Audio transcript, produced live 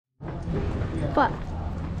Pa,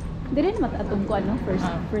 dili naman atong ko ano first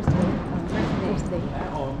day. First day.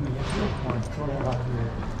 Oh,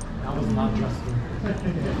 that was not trusting.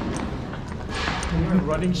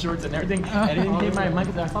 Running shorts and everything. I didn't pay my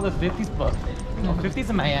mind because I saw the 50s, but 50s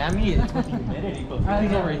in Miami it's with the humidity, but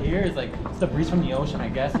 50s over here is like it's the breeze from the ocean, I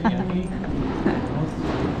guess. You know what I mean?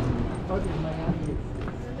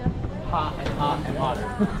 Hot and hot and hotter.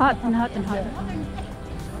 Hot and hot and hot.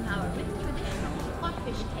 Our traditional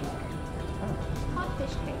codfish cake.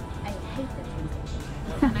 Codfish cake. I hate the translation.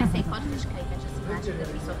 When I say codfish cake, I just imagine a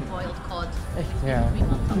piece of boiled cod with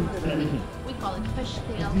cream on top. We call it fish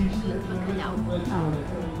tail with bacalhau.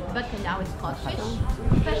 Bacalhau is codfish.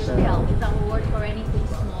 Fish tail is a word for anything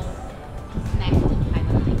small, snacky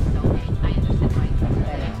kind of thing. So I understand why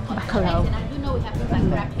it's codfish cakes. And I do know we have things like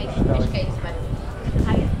crab cakes and fish cakes, but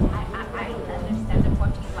I understand the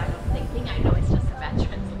Portuguese line of thinking. I know it's just a bad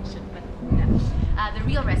translation, but yeah. The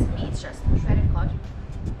real recipe is just shredded cod,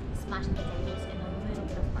 smashed potatoes, and a little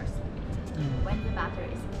bit of parsley. When the batter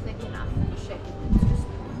is thick enough, you shake it with 2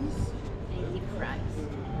 spoons and you deep fries.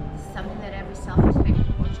 Something that every self-respecting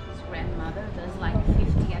Portuguese grandmother does like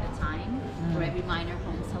 50 at a time for every minor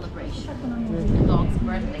home celebration. The dog's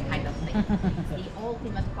birthday kind of thing. It's the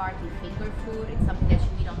ultimate party finger food. It's something that you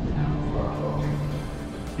eat on the go.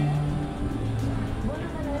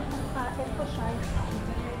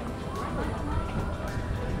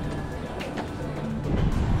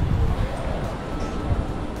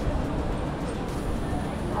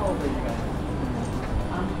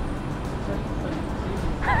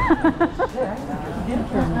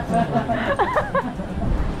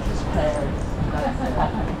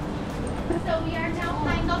 So we are now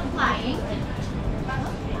kind of flying.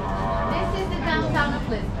 This is the downtown of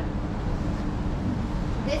Lisbon.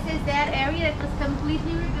 This is that area that was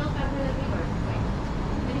completely rebuilt after the big earthquake.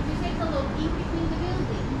 And if you take a look in between the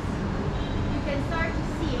buildings, you can start to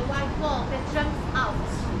see a white wall that jumps out.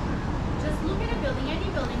 Just look at a building, any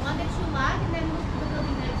building, one that you like, and then look at the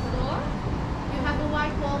building next door. You have a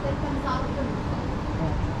white wall that comes out of the roof.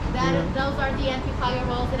 Those are the anti-fire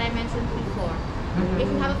walls that I mentioned before. If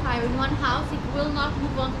you have a fire in one house, it will not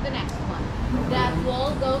move on to the next one. That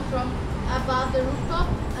wall goes from above the rooftop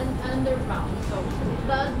and underground, so it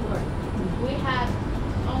does work. We had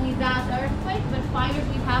only that earthquake, but fires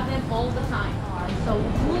we have them all the time. So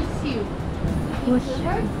whoosh you. It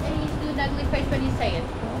hurts and you do an ugly face when you say it.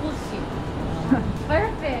 Whoosh you.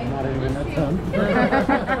 Perfect. Not even a tongue.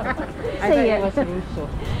 Say it.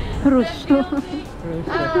 Rusho.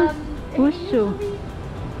 Rusho.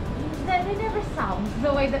 They never sound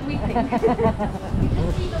the way that we think. You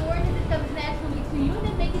just see the word that comes naturally to you and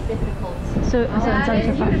then make it difficult. So, saan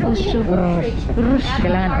siya pa? Rusho. Rush.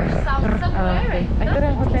 Kailangan. Okay. Ito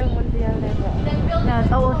rin Hotel Mundial na ito.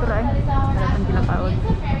 Oo, try. Ang pinapaod.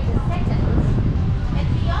 And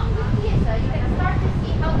beyond the theater, you can start to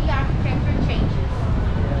see how the architecture changes.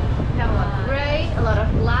 You have a lot of gray, a lot of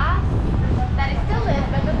glass. That is still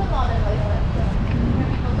Lisbon, but the modern Lisbon. Where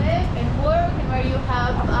people live and work, and where you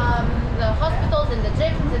have the hospitals and the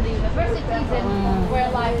gyms and the universities and where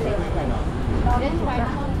life is. It's quite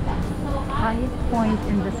nice. Highest point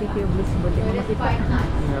in the city of Lisbon. So it is quite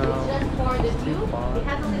nice. It's just for the view. It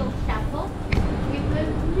has a little chapel with the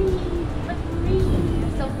green.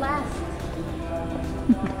 You're so blessed.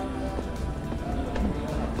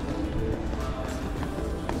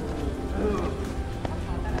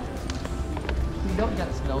 You don't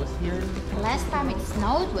get snows here. The last time it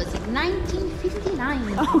snowed was in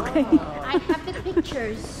 1959. Okay. I have the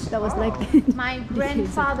pictures. That was like My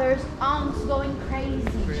grandfather's aunts going crazy,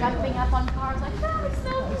 jumping up on cars like, oh, it's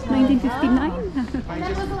snowing. 1959. And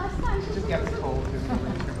that was the last time. It just gets cold in the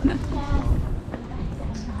winter.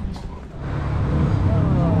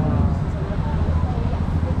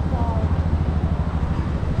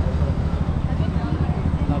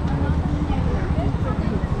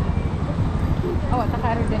 Oh,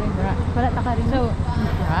 takari din yung bra. Wala taka rin. So,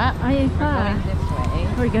 Bra? ay pa. Going this way.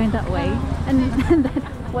 We're going that way. And then,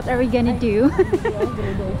 what are we gonna do?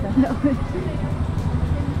 No.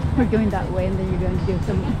 We're going that way, and then you're going to do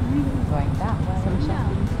some Going that way.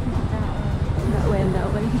 shopping. That way and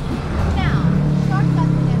that way. Now,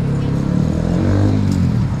 shortcut to everything.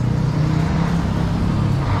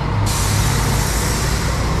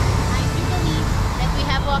 I do believe that we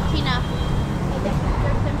have walked enough. There's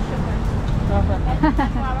some sugar. And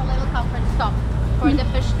for our little comfort stop for the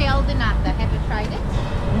pastel de nata. Have you tried it?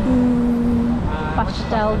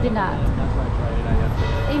 Pastel de nata. That's why I tried it. I have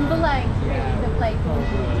to. In Belém, the place.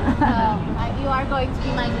 You are going to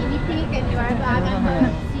be my guinea pig, and I'm going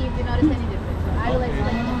to see if you notice any difference. I will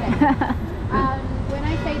explain in a second. When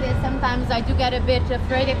I say this, is sometimes I do get a bit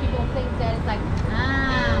afraid if people think that it's like,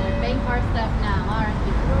 we're paying for our stuff now, aren't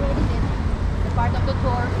we? Already did. The part of the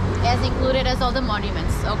tour as included as all the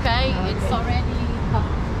monuments, okay? It's already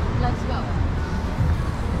covered. Let's go.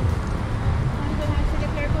 And when actually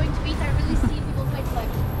if we're going to eat, I really see people's faces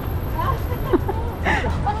like,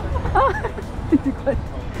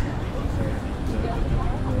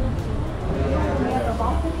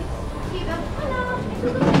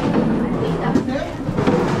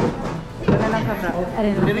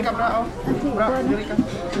 Diri ka, bra. Bra, diri ka.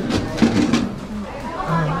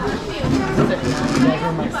 These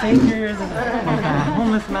are my saviors. I'm a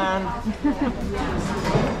homeless man.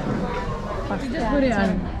 You just put it on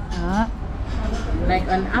like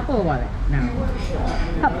on Apple Wallet now.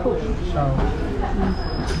 Apple. So,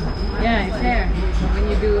 Yeah, it's there. When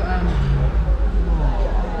you do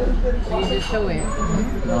you just show it.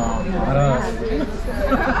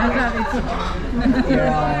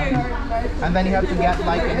 Yeah. And then you have to get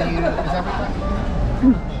like a new. Is everything?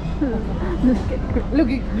 Look,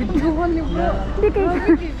 you want me, bro.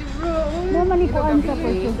 Naman ikuan sa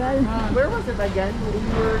Portugal. Where was it again? We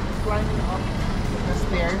were climbing up the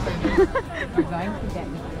stairs. We're going to get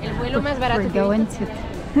el vuelo más barato.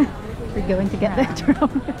 We're going to get the tram.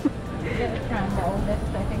 The oldest,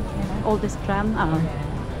 I think, you know. Oldest tram.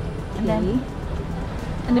 And then,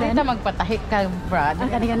 and then magpatahi ka, Brad.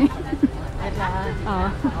 Kani.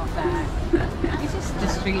 This is the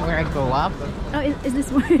street where I grew up. Oh, is this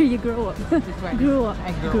where you grew up? This is where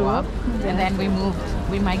I grew up. And then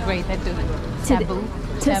we migrated to Cebu.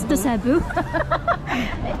 To Cebu.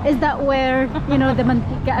 Is that where, you know, the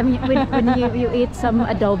mantika? I mean, when you eat some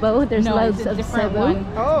adobo, there's No, loads it's a of different Cebu. one.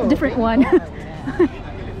 Oh, Different one.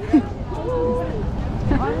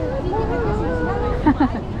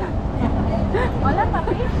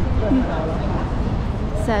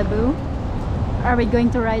 Cebu. Are we going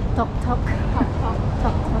to ride tok tok? Tok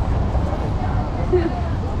tok.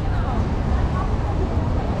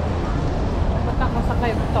 Punta ko sa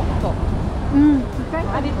kayo, tok-tok. Okay.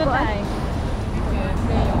 Dito tayo.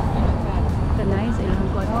 Ito na sa ilang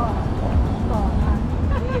god.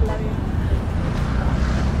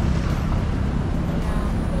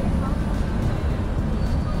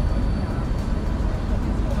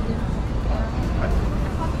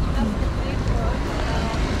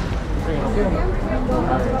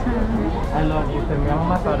 I love you. Te llamo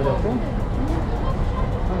más tarde, ¿ok?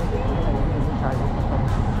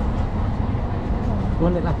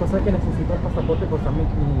 Bueno, las cosas que necesito el pasaporte, pues también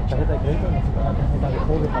mi tarjeta de crédito, necesito la tarjeta de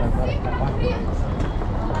cobre para entrar a esta parte.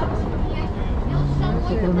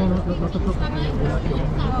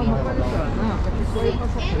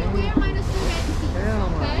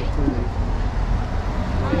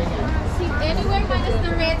 Anywhere minus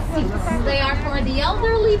the red seats. They are for the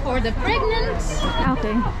elderly, for the pregnant.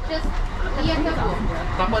 Okay. Just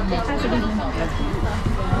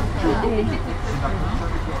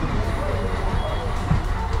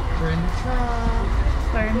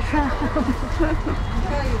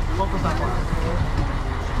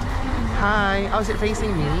Hi. Oh, is it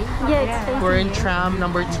facing me? Yeah, it's facing We're in you. tram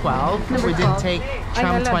number 12. We didn't take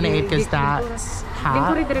tram 28 because that's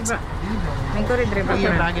half. Put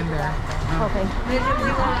your bag in there. Okay.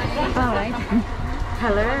 All right.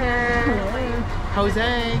 Hello.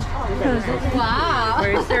 Jose. wow.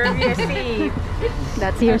 Reserve your seat.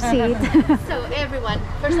 That's your seat. So everyone,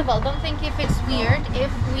 first of all, don't think if it's weird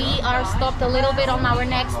if we are stopped a little bit on our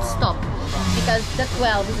next stop, because the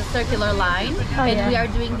 12 is a circular line, Oh, and yeah. we are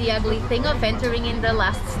doing the ugly thing of entering in the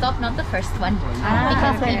last stop, not the first one,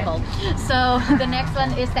 because okay. people. So the next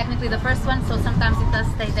one is technically the first one, so sometimes it does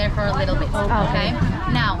stay there for a little bit. Okay.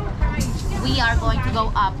 Now we are going to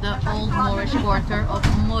go up the old Moorish quarter of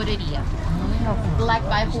Moreria. Like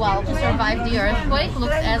Baihualto survived the earthquake,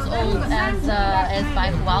 looks as old as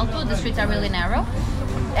Baihualto. The streets are really narrow,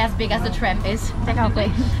 as big as the tram is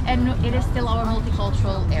technically, and it is still our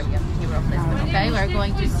multicultural area here of Lisbon. Okay, we're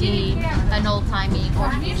going to see an old-timey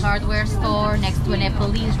Portuguese hardware store next to a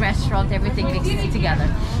Nepalese restaurant, everything mixed together.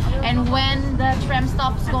 And when the tram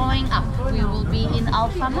stops going up, we will be in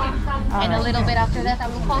Alfama, and a little bit after that I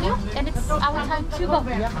will call you, and it's our time to go.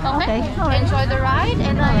 Okay? All right. Enjoy the ride,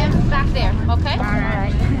 and I am back there. Okay? All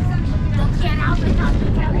right. Don't get out without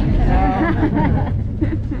me telling you.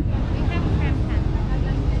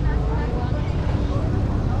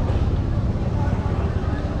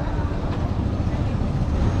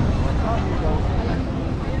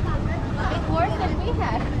 Worse than we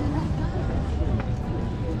had.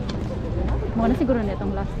 Muna siguro na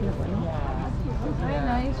itong last na po. Very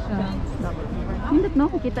nice. Hindi no,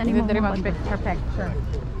 kikita ni mo. Very much picture.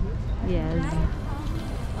 Yes.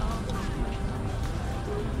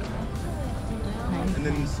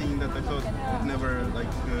 And then seeing that, I thought I'd never like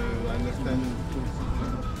understand.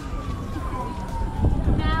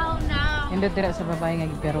 Hindi dira sa babae nga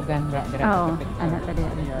giperugan bra dira. Oh, anak tadi.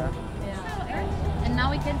 And now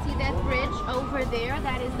we can see that bridge over there.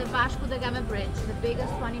 That is the Vasco da Gama Bridge, the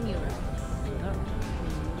biggest one in Europe.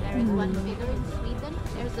 There is one bigger in Sweden.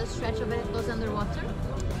 There's a stretch of it that goes underwater.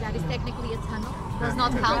 That is technically a tunnel. Does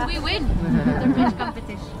not count. We win the bridge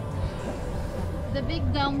competition. The big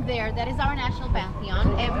dome there, that is our national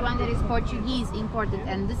pantheon. Everyone that is Portuguese imported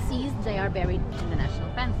and deceased, they are buried in the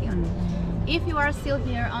national pantheon. If you are still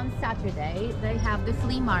here on Saturday, they have the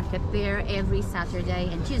flea market there every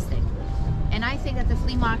Saturday and Tuesday. And I think that the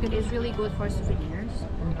flea market is really good for souvenirs.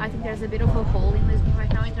 I think there's a bit of a hole in Lisbon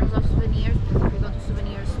right now in terms of souvenirs. If you go to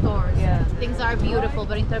souvenir stores, things are beautiful,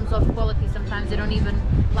 but in terms of quality, sometimes they don't even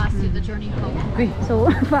last you the journey home. So,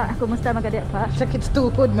 pa, kumusta magkadi pa? Sakit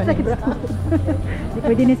tuhod man. Sakit tuhod. Di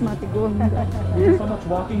pwede nis matigong. So much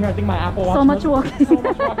walking here. I think my Apple Watch. So much walking. So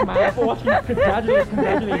much walking. My Apple Watch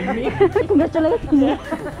congratulating me. Congratulations.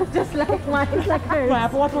 Just like mine. It's like hers. My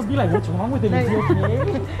Apple Watch must be like, what's wrong with it? Is it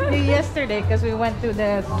okay? Yesterday, because we went to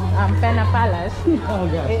the Pena Palace. Oh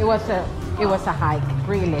yeah. It was a hike,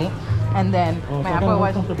 really. And then my Apple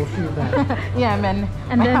Watch. Yeah, man.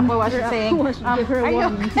 And my then Apple Watch was saying, give her a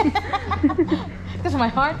warning. because my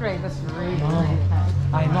heart rate was really high.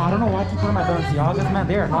 I know. I don't know why people in my Balenciagas, man.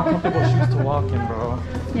 They are not comfortable shoes to walk in, bro.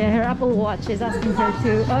 Yeah, her Apple Watch is asking her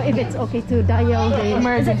to, if it's okay to dial the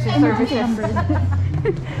Emergency numbers.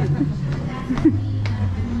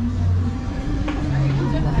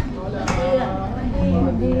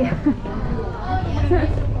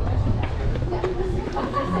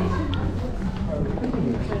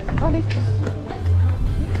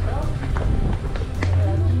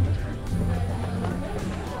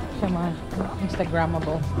 Come on,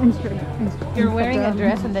 Instagrammable. Instagram. You're wearing a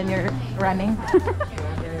dress and then you're running.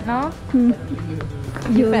 No?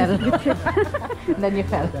 You fell. And then you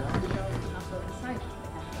fell.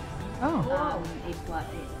 Oh. It was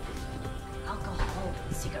alcohol,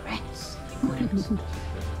 cigarettes. You couldn't.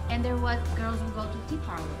 And there was girls who go to tea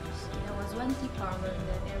parlors. There was one tea parlor in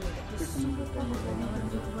that area that was super popular. No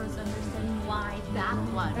one was understanding why that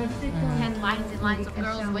one had lines and lines of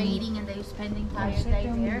girls waiting, and they were spending entire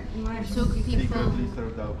day there. It took people Secretly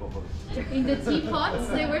served alcohol. in the teapots.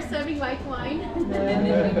 They were serving white wine.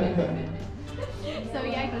 So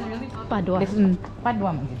yeah, it was really popular. Padua.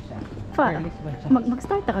 Padua man siya. Pa, Or Lisbon siya.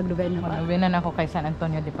 mag-start ta kag Novena pa. Manuwinan ako kay San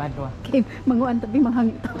Antonio de Padua. Okay, manguan tabi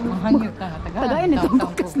manghangit. Manghangyo ka nga. Tagayan nito ang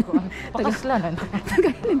kukas na. Pakaslanan.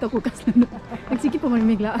 Tagayan nito ang kukas na. Nagsige pa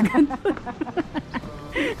manimiglaan.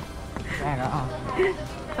 Pero,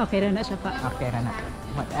 Okay na na siya pa. okay na na.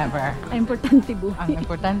 Whatever. Ang importante Ang buhi.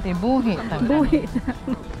 importante, buhi. Buhi.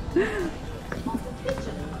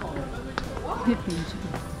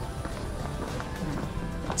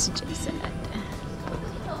 Si Jason.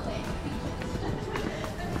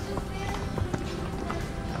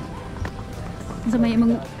 So may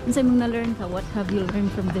mong na-learn ka? What have you learned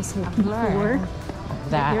from this tour?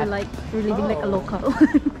 That You're living like a local.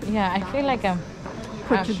 yeah, I feel like I'm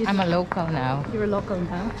a local now. You're a local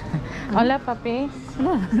now. Hola, papi.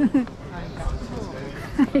 Wala.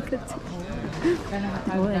 I could see.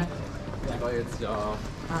 Boy.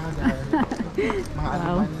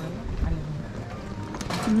 Wow.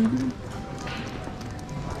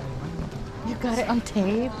 You got it on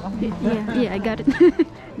tape? Oh my God. Yeah, I got it.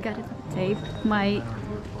 Got it on tape. My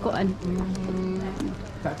kuan.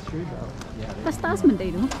 That's true though. Yeah. Taas man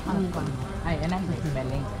day, no? Ay, yan ang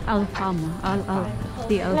smelling. Alfama.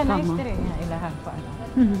 The Nice Alfama. dire. Ilahan pa.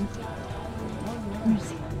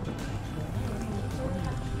 Mercy.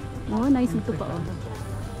 Oh, nice ito pa. Oh.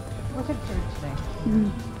 What's a church there?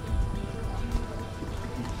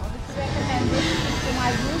 Recommend this to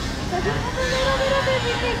my group because you have a little bit of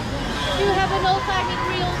everything. You have an old-timey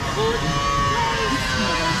Creole food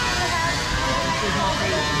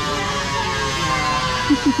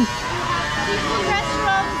seafood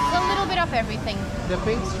restaurants, a little bit of everything. The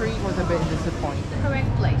Pink Street was a bit disappointing. Correct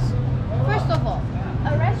place. First of all,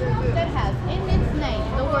 a restaurant that has in its name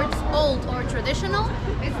the words old or traditional,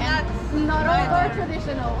 it's not old or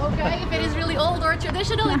traditional, okay? If it is really old or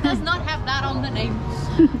traditional, it does not have that on the name.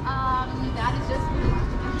 That is just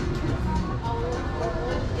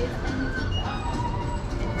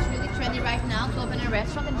it's really trendy right now to open a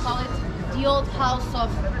restaurant and call it the old house of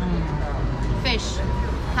fish.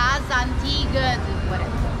 Has Antigua,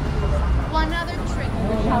 whatever. One other trick.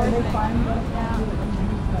 How are they fun?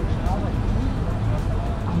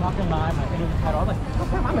 I'm not gonna lie, my interview had all like,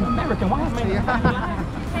 I'm an American, why am I in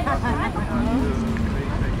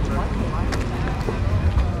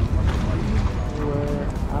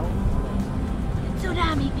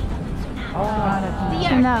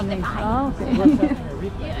namin. Oh, okay.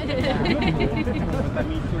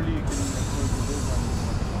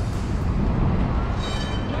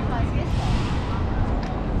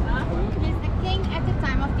 He's the king at the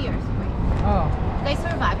time of the earthquake. Oh. They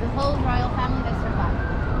survived, the whole royal family, they survived.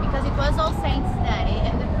 Because it was All Saints' Day,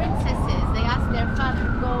 and the princesses, they asked their father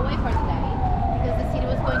to go away for the day, because the city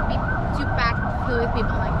was going to be too packed filled with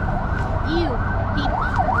people, like, you people,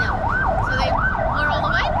 no. So they were all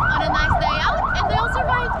away on a nice day out, and they all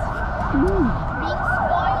survived. Being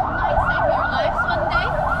spoiled might save your lives one day.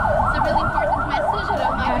 It's a really important message, and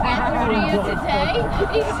I might get for you today.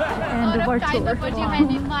 It's And the kind of what you had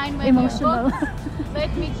in mind when emotional. you booked.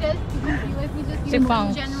 Let me just give you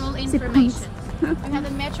some general information. We have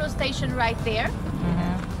the metro station right there.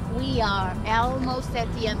 We are almost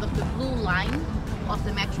at the end of the blue line of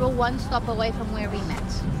the metro, one stop away from where we met.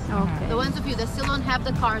 Okay. The ones of you that still don't have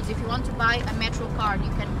the cards, if you want to buy a metro card,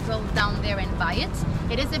 you can go down there and buy it.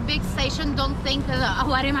 It is a big station. Don't think,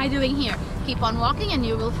 what am I doing here? Keep on walking and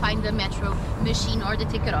you will find the metro machine or the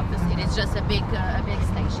ticket office. It is just a big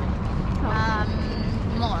station.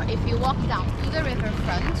 More, if you walk down to the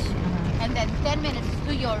riverfront and then 10 minutes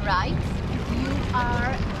to your right, you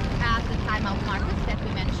are at the timeout market that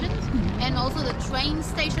we mentioned, and also the train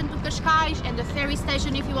station to Cascais and the ferry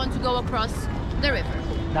station if you want to go across the river.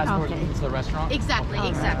 That's where it's the restaurant? Exactly,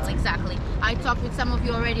 exactly. I talked with some of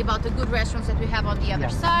you already about the good restaurants that we have on the other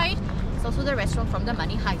side. It's also the restaurant from the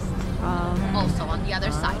Money Heist, also on the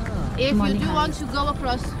other side. If you do want to go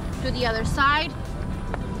across to the other side,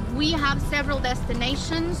 we have several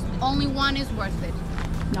destinations. Only one is worth it.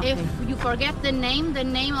 Okay. If you forget the name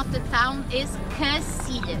of the town is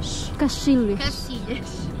Cacilhas. Cacilhas.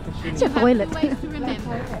 Cacilhas. It's a toilet. Ways to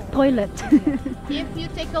remember. Toilet. If you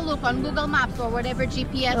take a look on Google Maps or whatever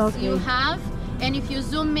GPS you have, and if you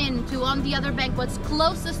zoom in to on the other bank, what's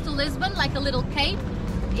closest to Lisbon, like a little cape,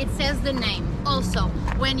 it says the name. Also,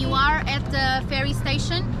 when you are at the ferry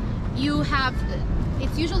station, you have,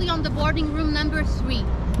 it's usually on the boarding room number 3.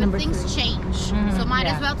 But things change, so might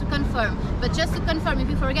as well to confirm. But just to confirm, if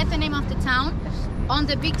you forget the name of the town, on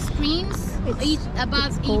the big screens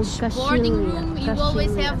above each boarding room, you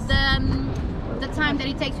always have the time that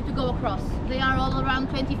it takes you to go across. They are all around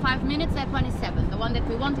 25 minutes. That one is 7. The one that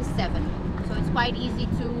we want is 7. So it's quite easy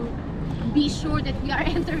to be sure that we are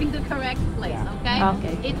entering the correct place. Okay.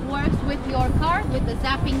 It works with your card, with the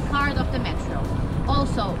zapping card of the metro.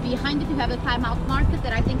 Also, behind it you have a timeout market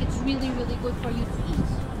that I think it's really good for you to eat.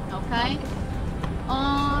 Okay.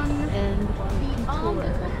 On the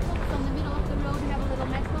middle of the road, you have a little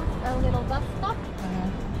metro, a little bus stop.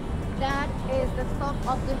 That is the stop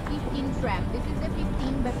of the 15 tram. This is the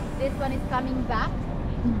 15, but this one is coming back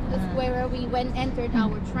to the square where we entered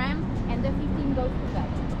our tram, and the 15 goes to that.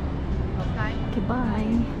 Okay. Okay, bye.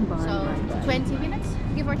 So 20 minutes,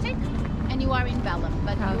 give or take, and you are in Belém.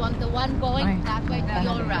 But you want the one going that way to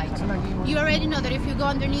your right. You already know that if you go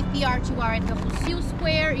underneath the arch, you are at the Fusil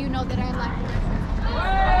Square. You know that I like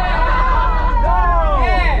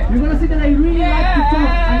You're gonna see that I really like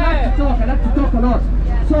to talk. I like to talk a lot.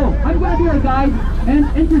 So I'm gonna be your guide and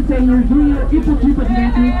entertainer during your Ipo trip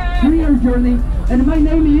adventure, during your journey. And my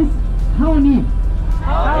name is Haoni.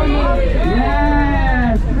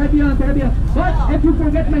 Yes, très bien. But if you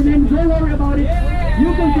forget my name, don't worry about it.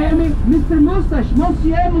 You can call me Mr. Mustache,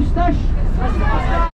 Monsieur Mustache.